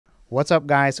What's up,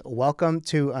 guys? Welcome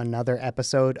to another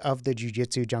episode of the Jiu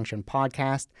Jitsu Junction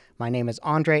podcast. My name is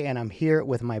Andre, and I'm here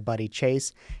with my buddy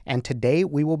Chase. And today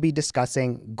we will be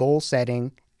discussing goal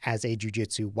setting as a Jiu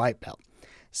Jitsu white belt.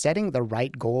 Setting the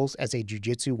right goals as a Jiu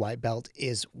Jitsu white belt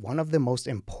is one of the most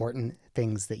important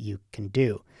things that you can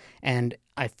do. And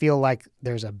I feel like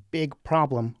there's a big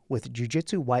problem with Jiu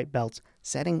Jitsu white belts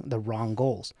setting the wrong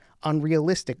goals,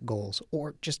 unrealistic goals,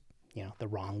 or just, the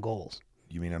wrong goals.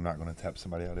 You mean I'm not going to tap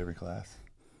somebody out every class?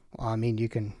 Well, I mean, you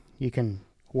can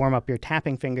warm up your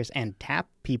tapping fingers and tap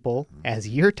people as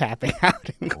you're tapping out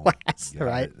in class,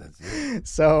 right? That's it.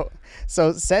 So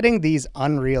setting these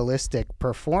unrealistic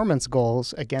performance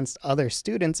goals against other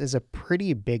students is a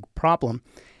pretty big problem,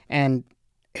 and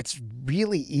it's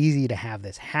really easy to have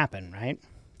this happen, right?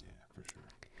 Yeah, for sure.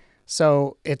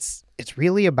 So it's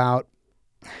really about,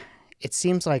 it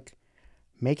seems like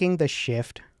making the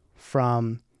shift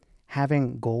from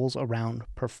having goals around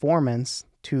performance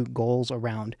to goals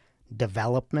around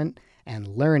development and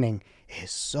learning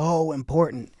is so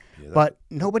important, but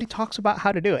nobody talks about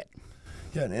how to do it.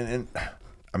 Yeah, and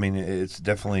I mean, it's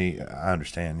definitely, I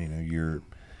understand,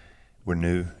 we're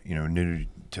new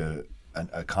to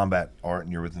a combat art,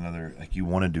 and you're with another, like, you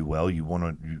want to do well, you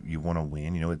want to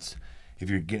win, it's, if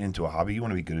you're getting into a hobby, you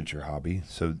want to be good at your hobby.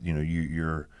 So,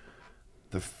 you're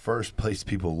the first place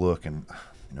people look, and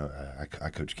I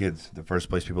coach kids. The first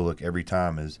place people look every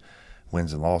time is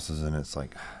wins and losses, and it's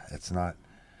like, it's not.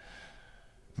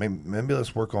 Maybe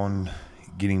let's work on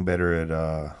getting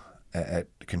better at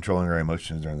controlling our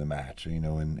emotions during the match,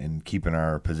 and keeping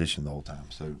our position the whole time.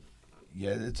 So,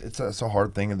 yeah, it's a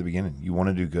hard thing in the beginning. You want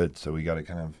to do good, so we got to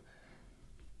kind of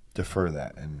defer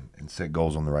that and set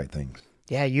goals on the right things.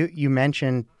 Yeah, you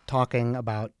mentioned talking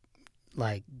about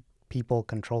like people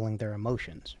controlling their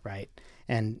emotions, right?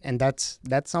 And that's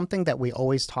something that we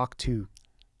always talk to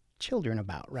children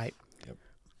about, right? Yep.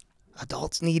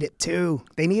 Adults need it too.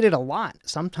 They need it a lot.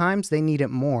 Sometimes they need it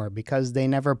more because they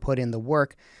never put in the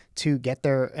work to get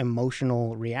their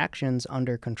emotional reactions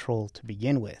under control to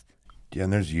begin with. Yeah,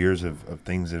 and there's years of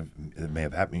things that may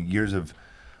have happened, years of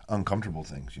uncomfortable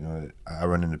things. I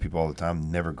run into people all the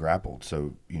time, never grappled.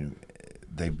 So,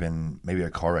 they've been maybe a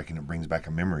car wreck and it brings back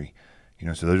a memory.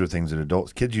 So those are things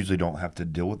that kids usually don't have to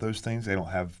deal with those things. They don't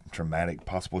have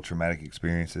possible traumatic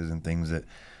experiences and things that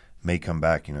may come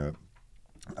back. I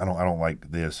don't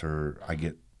like this, or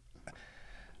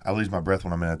I lose my breath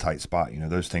when I'm in a tight spot.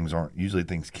 Those things aren't usually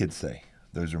things kids say.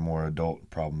 Those are more adult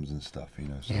problems and stuff.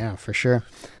 So. Yeah, for sure.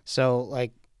 So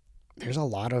there's a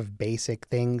lot of basic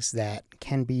things that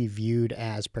can be viewed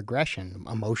as progression.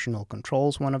 Emotional control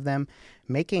is one of them.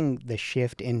 Making the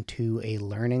shift into a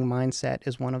learning mindset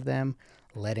is one of them.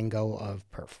 Letting go of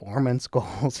performance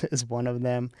goals is one of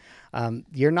them.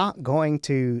 You're not going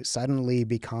to suddenly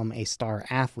become a star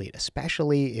athlete,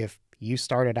 especially if you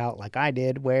started out like I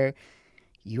did, where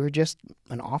you're just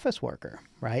an office worker,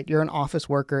 right? You're an office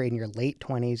worker in your late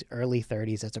 20s, early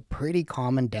 30s. That's a pretty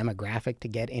common demographic to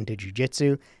get into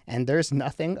jiu-jitsu, and there's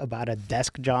nothing about a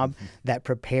desk job that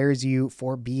prepares you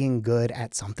for being good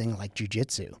at something like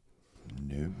jiu-jitsu.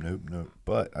 Nope.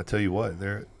 But I tell you what,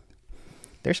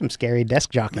 there's some scary desk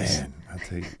jockeys. Man, I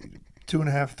tell you,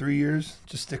 2.5, 3 years,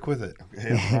 just stick with it.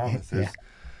 Okay, I promise. There's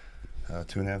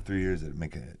 2.5, 3 years that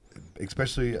make it,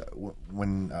 especially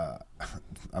when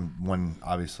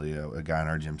obviously a guy in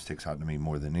our gym sticks out to me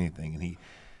more than anything. And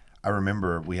I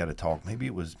remember we had a talk, maybe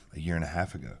it was a year and a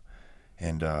half ago,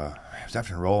 and it was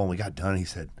after a roll, and we got done. And he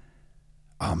said,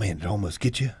 "Oh man, did it almost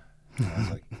get you?" And I was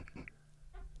like,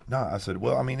 "No." I said,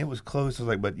 "Well, I mean, it was close." I was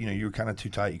like, "But you were kind of too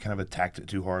tight. You kind of attacked it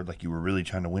too hard, like you were really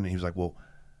trying to win it." He was like, "Well,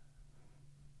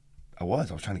 I was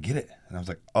trying to get it," and I was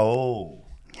like, "Oh."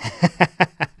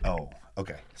 Oh,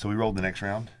 okay. So we rolled the next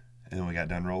round, and then we got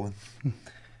done rolling.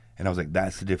 And I was like,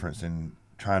 that's the difference in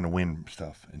trying to win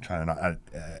stuff and trying to not.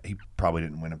 He probably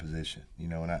didn't win a position,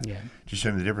 and I just showed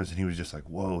him the difference, and he was just like,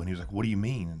 whoa. And he was like, what do you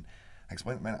mean? And I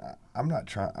explained, man, I'm not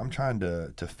trying. I'm trying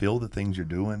to feel the things you're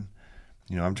doing.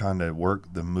 I'm trying to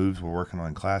work the moves we're working on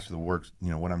in class, or the work,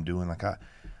 what I'm doing. Like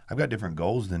I've got different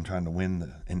goals than trying to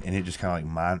win and it just kind of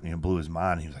like blew his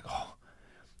mind. And he was like, oh.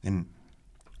 And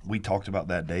we talked about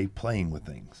that day playing with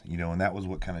things, and that was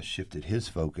what kind of shifted his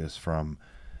focus from,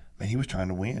 man, he was trying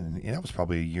to win. And that was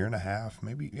probably a year and a half,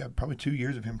 probably 2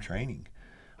 years of him training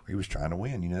where he was trying to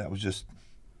win. That was just,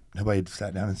 nobody had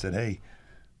sat down and said, hey,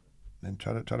 then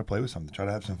try to play with something, try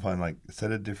to have some fun, like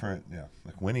set a different,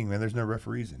 like winning, man, there's no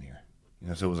referees in here.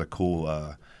 So it was a cool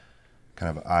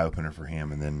kind of eye opener for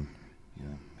him. And then,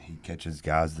 he catches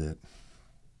guys that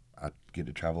I get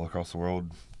to travel across the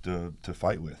world to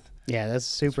fight with. Yeah, that's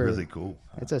super. It's really cool.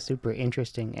 It's a super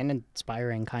interesting and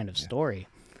inspiring kind of story.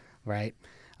 right?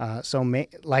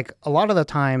 Like a lot of the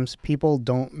times, people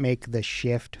don't make the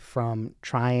shift from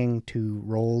trying to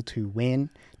roll to win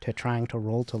to trying to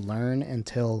roll to learn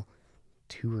until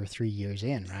 2 or 3 years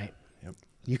in, right? Yep.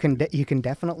 You can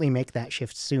definitely make that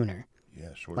shift sooner.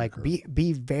 Yeah, short Like curve.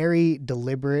 be very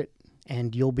deliberate,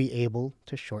 and you'll be able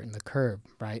to shorten the curve,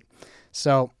 right?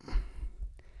 So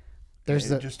it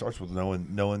just starts with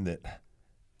knowing that,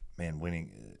 man,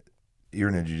 winning. You're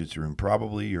in a jiu-jitsu room,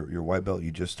 probably your white belt.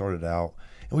 You just started out,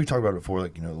 and we've talked about it before.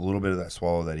 Like, a little bit of that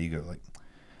swallow that ego. Like,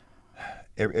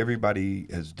 everybody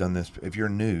has done this. If you're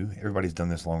new, everybody's done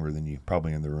this longer than you,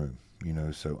 probably in the room.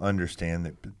 So understand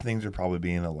that things are probably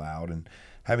being allowed, and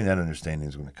having that understanding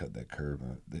is going to cut that curve.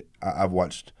 I've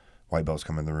watched white belts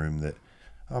come in the room that,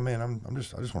 oh man, I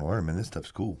just want to learn, man. This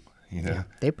stuff's cool. Yeah,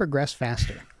 they progress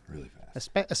faster, really fast,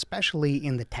 especially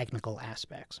in the technical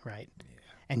aspects, right? Yeah.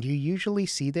 And you usually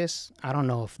see this. I don't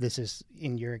know if this is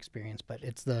in your experience, but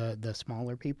it's the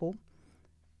smaller people.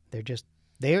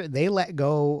 They let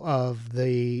go of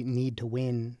the need to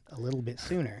win a little bit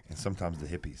sooner. And sometimes the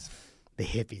hippies. The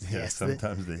hippies, yeah, yes.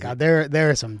 Sometimes the God, there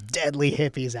are some deadly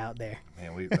hippies out there.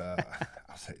 Man,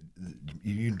 I'll say,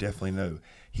 you definitely know.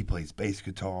 He plays bass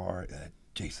guitar.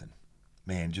 Jason,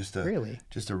 man, just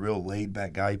a real laid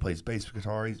back guy. He plays bass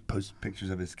guitar. He posts pictures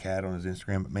of his cat on his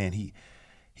Instagram. But man, he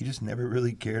just never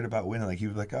really cared about winning. Like, he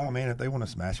was like, oh man, if they want to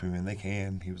smash me, man, they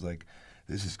can. He was like,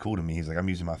 this is cool to me. He's like, I'm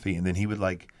using my feet, and then he would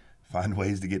like find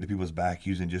ways to get to people's back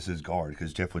using just his guard,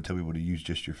 because Jeff would tell people to use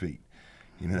just your feet.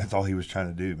 That's all he was trying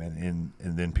to do, man.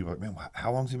 And then people are like, man,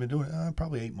 how long's he been doing it?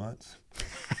 Probably 8 months.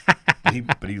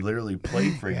 but he literally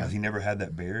played for 8 months. He never had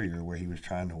that barrier where he was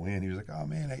trying to win. He was like, oh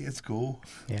man, hey, it's cool.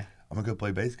 Yeah, I'm gonna go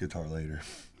play bass guitar later.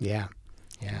 Yeah.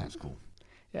 That's cool.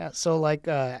 Yeah. So like,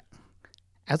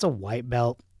 as a white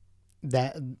belt,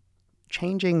 that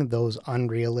changing those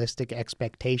unrealistic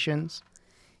expectations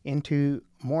into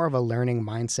more of a learning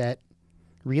mindset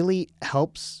really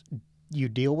helps you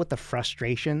deal with the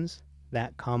frustrations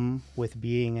that come with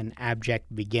being an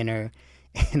abject beginner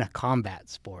in a combat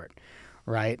sport,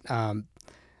 right?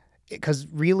 Because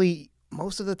really,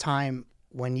 most of the time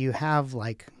when you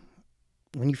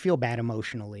feel bad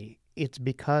emotionally, it's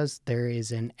because there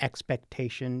is an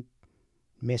expectation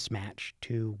mismatch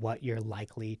to what you're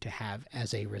likely to have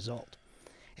as a result.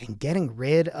 And getting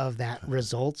rid of that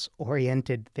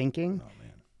results-oriented thinking,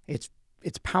 it's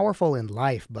powerful in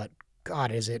life, but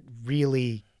God, is it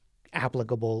really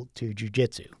applicable to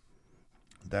jiu-jitsu?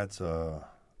 That's over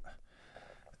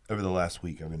the last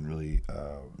week, I've been really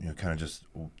kind of just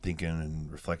thinking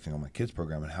and reflecting on my kids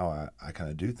program and how I kind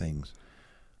of do things.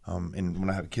 And when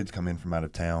I have kids come in from out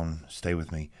of town, stay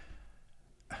with me,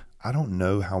 I don't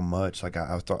know how much, like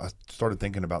I started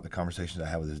thinking about the conversations I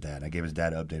had with his dad. I gave his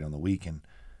dad an update on the week, and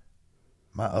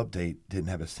my update didn't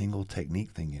have a single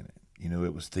technique thing in it.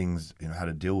 It was things, how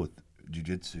to deal with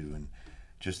jiu-jitsu and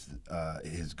just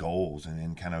his goals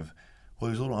and kind of, well,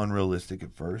 he was a little unrealistic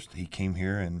at first. He came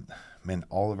here and, man,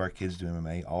 all of our kids do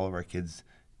MMA. All of our kids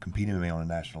compete in MMA on a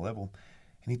national level.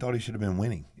 And he thought he should have been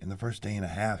winning. In the first day and a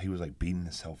half, he was like beating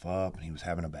himself up and he was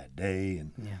having a bad day.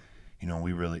 And,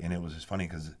 and it was just funny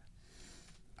because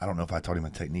I don't know if I taught him a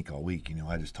technique all week.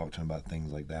 I just talked to him about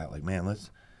things like that. Like, man, is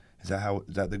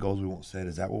that the goals we want set?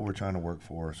 Is that what we're trying to work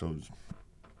for? So,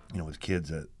 with kids,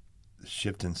 that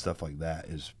shifting stuff like that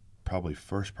is probably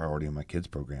first priority in my kids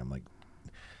program. Like,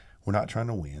 we're not trying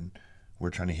to win. We're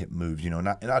trying to hit moves, and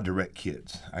I direct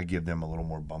kids. I give them a little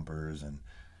more bumpers and,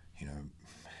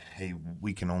 hey,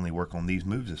 we can only work on these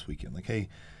moves this weekend. Like, hey,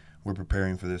 we're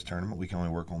preparing for this tournament. We can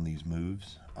only work on these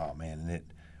moves. Oh, man, and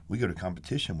we go to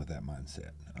competition with that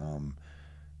mindset.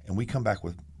 And we come back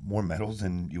with more medals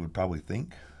than you would probably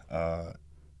think,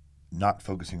 not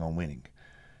focusing on winning.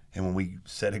 And when we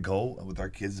set a goal with our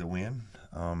kids to win,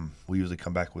 we usually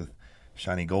come back with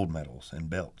shiny gold medals and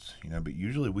belts, but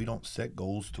usually we don't set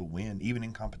goals to win, even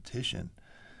in competition.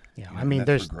 Yeah,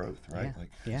 that's for growth, right?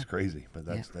 Yeah, it's crazy, but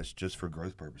that's just for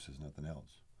growth purposes, nothing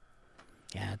else.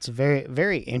 Yeah, it's a very,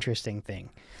 very interesting thing.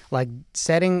 Like,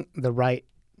 setting the right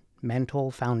mental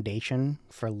foundation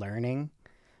for learning,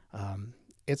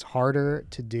 it's harder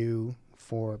to do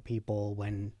for people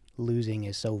when losing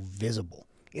is so visible.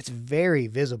 It's very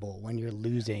visible when you're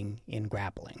losing in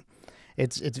grappling.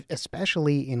 It's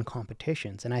especially in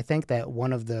competitions. And I think that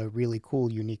one of the really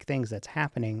cool, unique things that's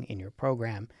happening in your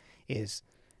program is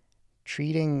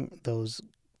treating those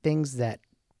things that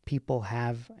people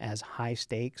have as high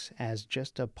stakes as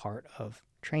just a part of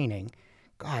training.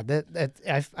 God,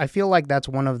 I feel like that's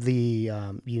one of the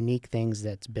unique things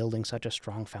that's building such a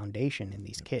strong foundation in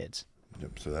these kids.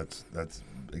 Yep. So that's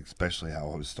especially how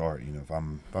I would start. If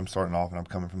I'm starting off and I'm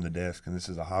coming from the desk and this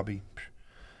is a hobby,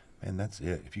 man, that's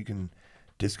it. If you can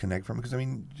disconnect from it, because I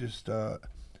mean, just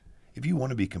if you want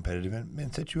to be competitive,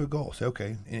 man, set you a goal. Say,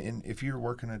 okay, and if you're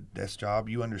working a desk job,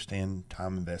 you understand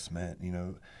time investment. You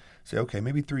know, say, okay,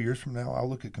 maybe 3 years from now, I'll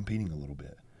look at competing a little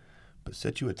bit, but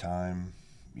set you a time,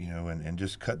 you know, and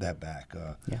just cut that back.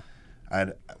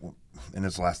 And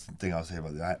that's the last thing I'll say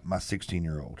about that. My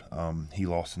 16-year-old, he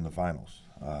lost in the finals.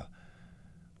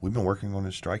 We've been working on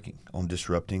his striking, on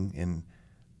disrupting, and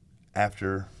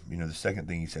after, you know, the second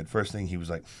thing he said, first thing he was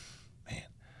like, man,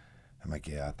 I'm like,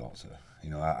 yeah, I thought so. You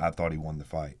know, I thought he won the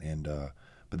fight. And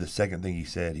but the second thing he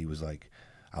said, he was like,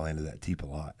 I landed that teep a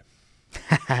lot.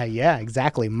 Yeah,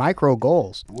 exactly. Micro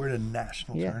goals. We're at a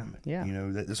national tournament. Yeah. You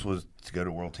know, this was to go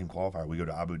to World Team Qualifier. We go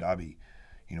to Abu Dhabi,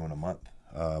 you know, in a month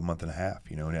and a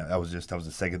half. You know, and that was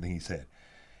the second thing he said.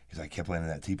 He's like, kept landing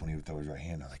that teep when he would throw his right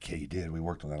hand. I was like, yeah, you did. We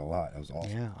worked on that a lot. That was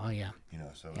awesome. Yeah. Oh, yeah. You know,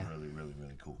 so it was really, really,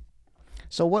 really cool.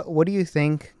 So what do you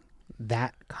think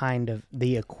that kind of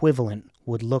the equivalent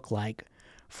would look like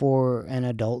for an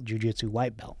adult jiu-jitsu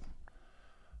white belt?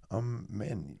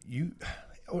 Man,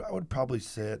 I would probably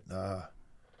set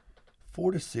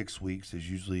 4 to 6 weeks is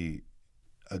usually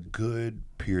a good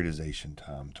periodization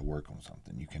time to work on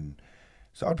something.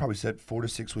 So I'd probably set 4 to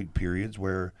 6 week periods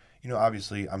where, you know,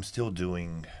 obviously I'm still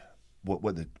doing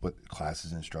what the class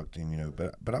is instructing, you know,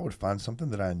 but I would find something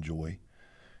that I enjoy,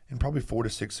 and probably 4 to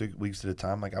 6 weeks at a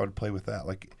time. Like I would play with that.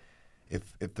 Like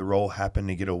if the role happened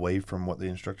to get away from what the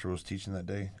instructor was teaching that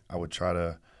day, I would try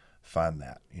to find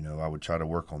that. You know, I would try to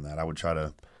work on that. I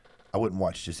wouldn't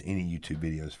watch just any YouTube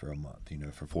videos for a month, you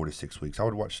know, for 4 to 6 weeks. I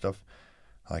would watch stuff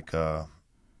like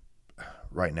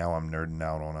right now I'm nerding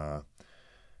out on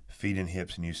feet and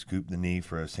hips, and you scoop the knee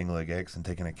for a single leg X and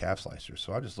taking a calf slicer.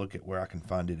 So I just look at where I can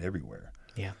find it everywhere.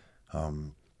 Yeah.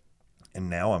 And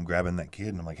now I'm grabbing that kid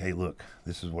and I'm like, hey, look,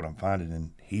 this is what I'm finding.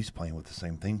 And he's playing with the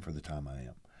same thing for the time I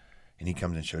am. And he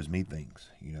comes and shows me things,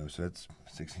 you know. So that's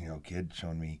a 16-year-old kid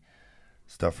showing me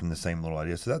stuff from the same little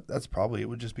idea. So that's probably, it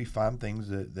would just be find things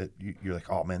that you're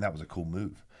like, oh, man, that was a cool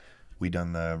move. We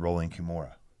done the rolling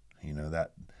Kimura, you know,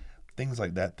 that things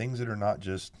like that, things that are not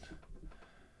just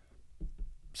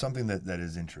something that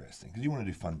is interesting, because you want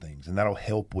to do fun things, and that'll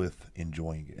help with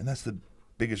enjoying it. And that's the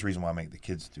biggest reason why I make the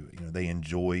kids do it. You know, they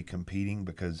enjoy competing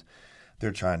because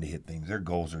they're trying to hit things. Their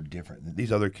goals are different.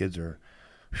 These other kids are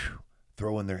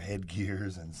throwing their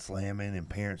headgears and slamming, and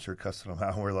parents are cussing them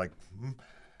out. We're like,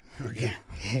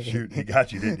 shoot, he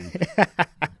got you, didn't he?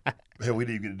 Yeah, we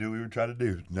didn't get to do what we were trying to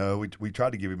do. No, we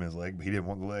tried to give him his leg, but he didn't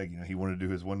want the leg. You know, he wanted to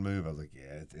do his one move. I was like,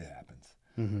 yeah, it happens.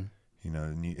 Mm-hmm. You know,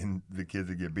 and the kids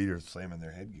that get beat are slamming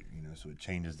their headgear. You know, so it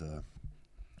changes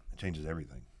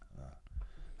everything.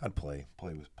 I'd play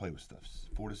with stuff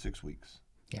 4 to 6 weeks.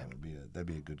 Yeah, that'd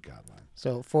be a good guideline.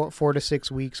 So 4 to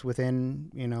 6 weeks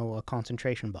within, you know, a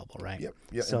concentration bubble, right? Yep.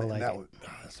 Yeah. So and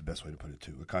that's the best way to put it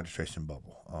too. A concentration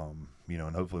bubble. You know,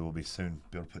 and hopefully we'll be soon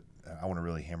be able to put. I want to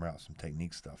really hammer out some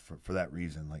technique stuff for that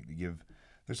reason. Like to give,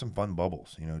 there's some fun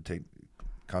bubbles. You know, take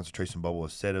concentration bubble, a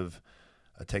set of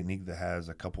a technique that has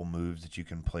a couple moves that you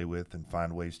can play with and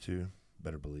find ways to.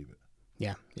 Better believe it.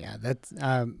 Yeah. That's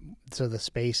so the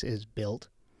space is built.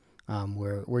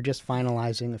 We're just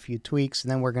finalizing a few tweaks,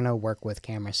 and then we're gonna work with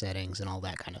camera settings and all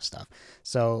that kind of stuff.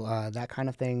 So that kind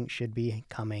of thing should be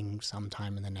coming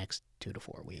sometime in the next 2 to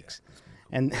 4 weeks,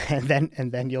 and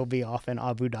then you'll be off in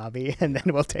Abu Dhabi, and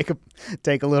then we'll take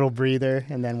a little breather,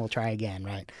 and then we'll try again,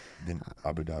 right? Then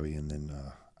Abu Dhabi, and then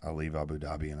I'll leave Abu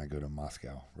Dhabi and I go to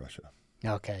Moscow, Russia.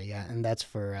 Okay, yeah, and that's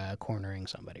for cornering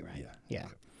somebody, right? Yeah.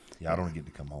 I don't get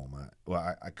to come home.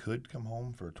 I could come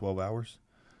home for 12 hours.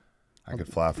 I could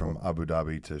fly from Abu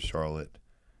Dhabi to Charlotte,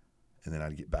 and then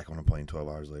I'd get back on a plane 12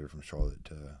 hours later from Charlotte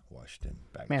to Washington.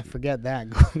 Forget that.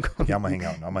 Yeah, I'm gonna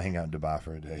hang out in Dubai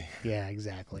for a day. Yeah,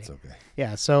 exactly. It's okay.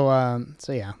 Yeah, so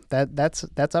yeah,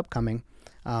 that's upcoming.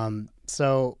 That's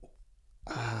a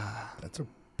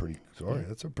pretty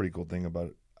cool thing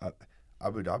about it.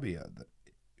 Abu Dhabi,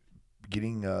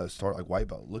 getting started like white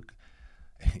belt. Look,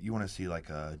 you want to see like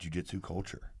a jiu-jitsu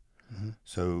culture. Mm-hmm.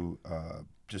 So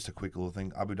just a quick little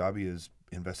thing. Abu Dhabi has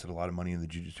invested a lot of money in the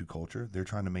jiu-jitsu culture. They're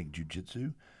trying to make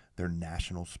jiu-jitsu their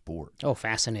national sport. Oh,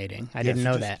 fascinating. I didn't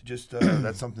know that.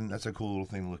 That's a cool little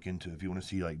thing to look into. If you want to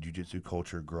see like jiu-jitsu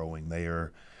culture growing, they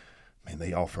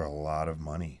offer a lot of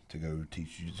money to go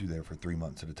teach jiu-jitsu there for 3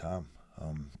 months at a time.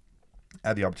 I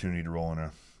had the opportunity to roll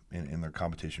in their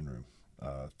competition room.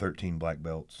 13 black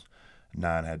belts,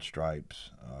 9 had stripes.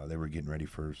 They were getting ready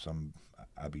for some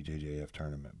IBJJF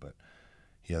tournament, but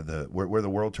yeah, where the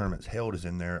world tournament's held is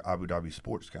in their Abu Dhabi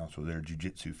Sports Council, their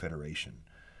Jiu-Jitsu Federation.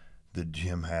 The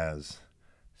gym has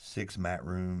 6 mat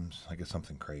rooms. Like, it's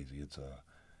something crazy. It's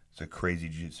a crazy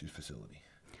jiu-jitsu facility.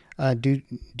 Do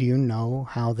you know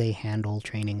how they handle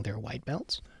training their white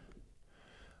belts?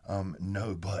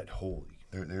 No, but holy,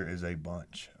 there is a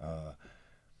bunch.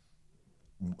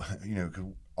 You know, 'cause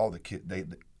all the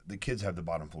kids have the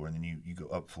bottom floor, and then you go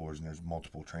up floors, and there's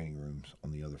multiple training rooms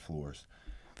on the other floors.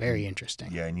 Very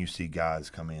interesting. Yeah, and you see guys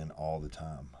come in all the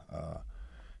time,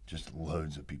 just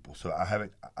loads of people. So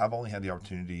I've only had the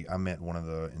opportunity. I met one of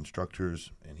the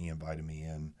instructors, and he invited me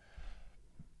in.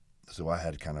 So I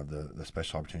had kind of the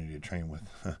special opportunity to train with.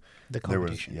 The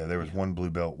competition. There was one blue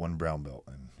belt, one brown belt,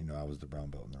 and I was the brown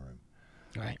belt in the room.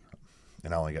 Right.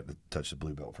 And I only got to touch the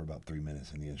blue belt for about 3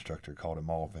 minutes, and the instructor called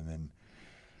him off, and then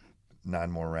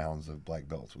 9 more rounds of black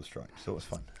belts with stripes. So it was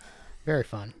fun. Very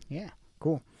fun. Yeah.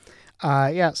 Cool.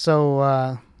 Yeah. So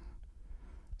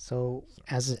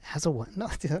as a what? No,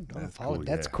 don't That's follow. cool,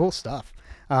 That's yeah. cool stuff.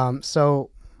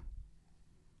 So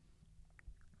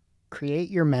create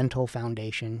your mental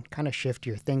foundation. Kind of shift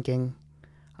your thinking.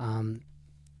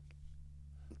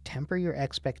 Temper your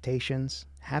expectations.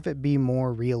 Have it be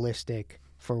more realistic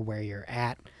for where you're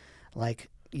at. Like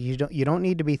you don't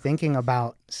need to be thinking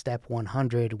about step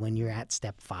 100 when you're at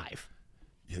step 5.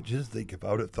 Yeah, just think if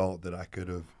I would have thought that I could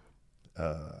have,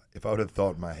 if I would have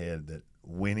thought in my head that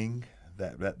winning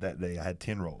that day, I had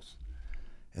 10 rolls,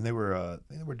 and they were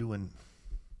doing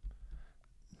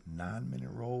 9-minute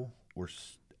roll or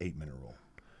 8-minute roll,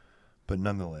 but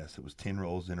nonetheless, it was 10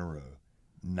 rolls in a row,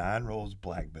 9 rolls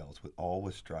black belts with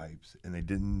stripes, and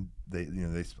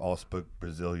they all spoke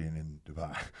Brazilian in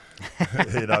Dubai,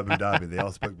 in Abu Dhabi. They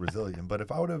all spoke Brazilian. But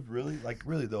if I would have really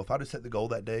though, if I'd have set the goal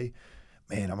that day,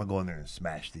 man, I'm gonna go in there and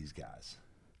smash these guys.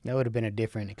 That would have been a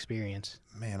different experience.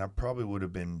 Man, I probably would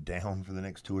have been down for the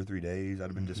next 2 or 3 days. I'd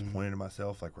have been disappointed in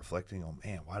myself, like reflecting on,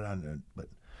 man, why did I do? But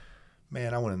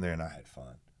man, I went in there and I had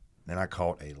fun, and I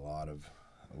caught a lot of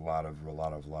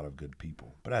good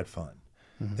people. But I had fun.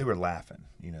 They were laughing,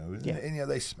 and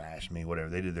they smashed me, whatever.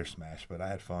 They did their smash, but I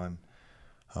had fun.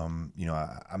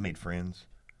 I made friends.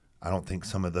 I don't think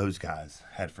some of those guys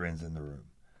had friends in the room.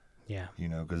 Yeah.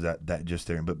 Because that just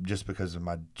there, but just because of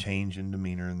my change in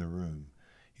demeanor in the room,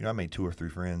 I made 2 or 3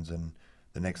 friends, and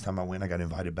the next time I went, I got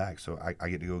invited back. So I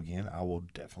get to go again. I will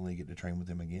definitely get to train with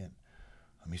them again.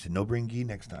 He said, no, bring gi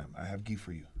next time. I have gi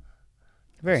for you.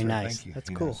 Very So nice. thank you.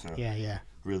 That's cool. So Yeah.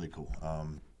 really cool.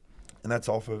 And that's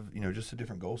off of, just a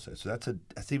different goal set. So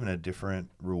that's even a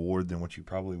different reward than what you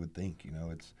probably would think.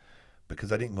 It's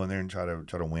because I didn't go in there and try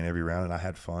to win every round, and I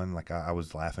had fun. Like I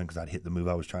was laughing because I'd hit the move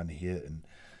I was trying to hit, and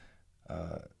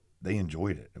they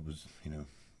enjoyed it. It was,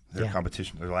 their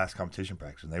last competition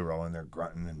practice, and they were all in there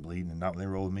grunting and bleeding, and not when they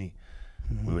rolled with me.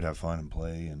 We would have fun and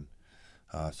play, and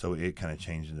so it kind of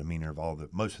changed the demeanor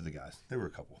of most of the guys. There were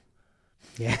a couple.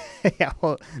 Yeah. Yeah.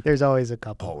 Well, there's always a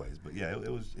couple. Always, but yeah,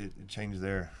 it changed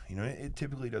there. It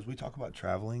typically does. We talk about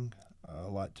traveling a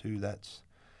lot too. That's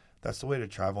the way to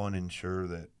travel and ensure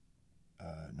that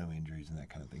no injuries and that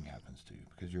kind of thing happens too,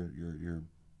 because you're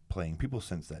playing. People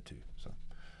sense that too. So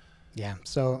yeah.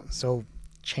 So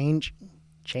change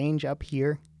up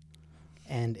here,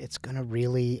 and it's gonna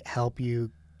really help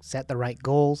you set the right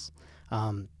goals,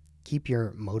 keep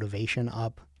your motivation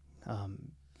up,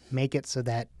 make it so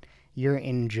that you're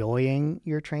enjoying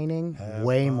your training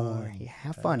way more. Yeah,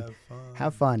 have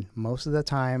fun. Most of the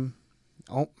time,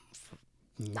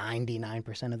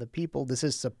 99% of the people, this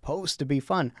is supposed to be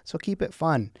fun. So keep it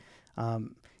fun.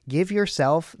 Give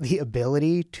yourself the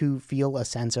ability to feel a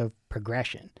sense of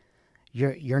progression.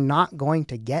 You're not going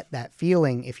to get that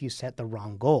feeling if you set the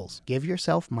wrong goals. Give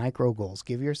yourself micro goals.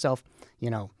 Give yourself,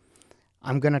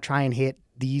 I'm going to try and hit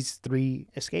these 3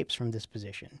 escapes from this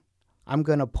position. I'm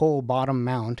going to pull bottom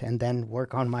mount and then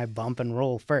work on my bump and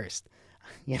roll first.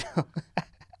 Yeah, but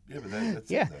that's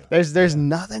yeah. it, though. There's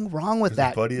nothing wrong with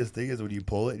that. The funniest thing is when you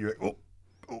pull it, you're like,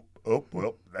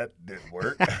 well, that didn't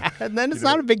work. And then it's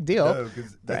not a big deal. No,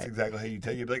 because that's exactly how you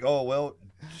tell you. You'd be like, oh, well,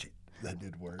 shit, that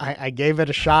did work. I gave it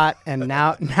a shot, and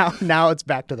now it's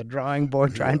back to the drawing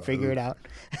board, try and figure it out.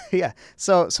 Yeah.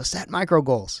 So set micro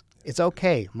goals. It's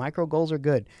okay. Micro goals are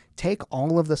good. Take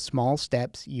all of the small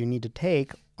steps you need to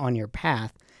take on your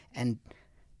path, and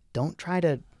don't try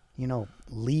to,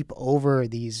 leap over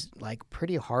these like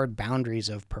pretty hard boundaries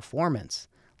of performance.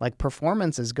 Like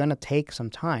performance is going to take some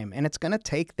time, and it's going to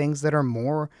take things that are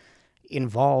more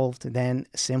involved than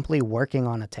simply working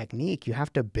on a technique. You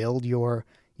have to build your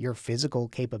physical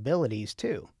capabilities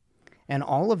too. And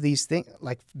all of these things,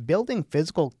 like building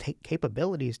physical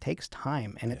capabilities takes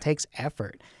time, and it takes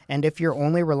effort. And if you're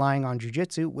only relying on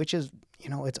jiu-jitsu, which is,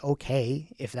 it's okay.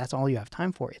 If that's all you have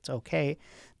time for, it's okay.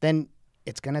 Then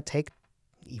it's going to take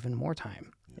even more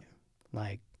time. Yeah.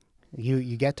 Like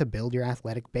you get to build your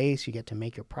athletic base, you get to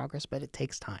make your progress, but it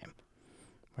takes time.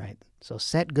 right? So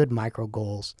set good micro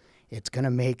goals. It's going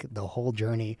to make the whole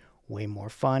journey way more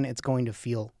fun. It's going to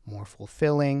feel more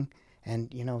fulfilling,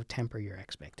 and, temper your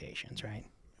expectations, right?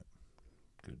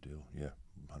 Good deal. Yeah,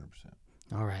 100%.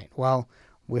 All right. Well,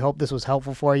 we hope this was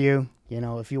helpful for you.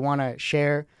 If you want to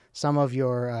share some of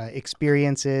your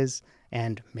experiences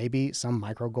and maybe some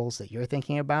micro goals that you're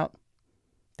thinking about,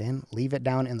 then leave it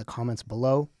down in the comments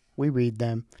below. We read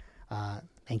them.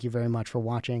 Thank you very much for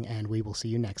watching, and we will see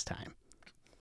you next time.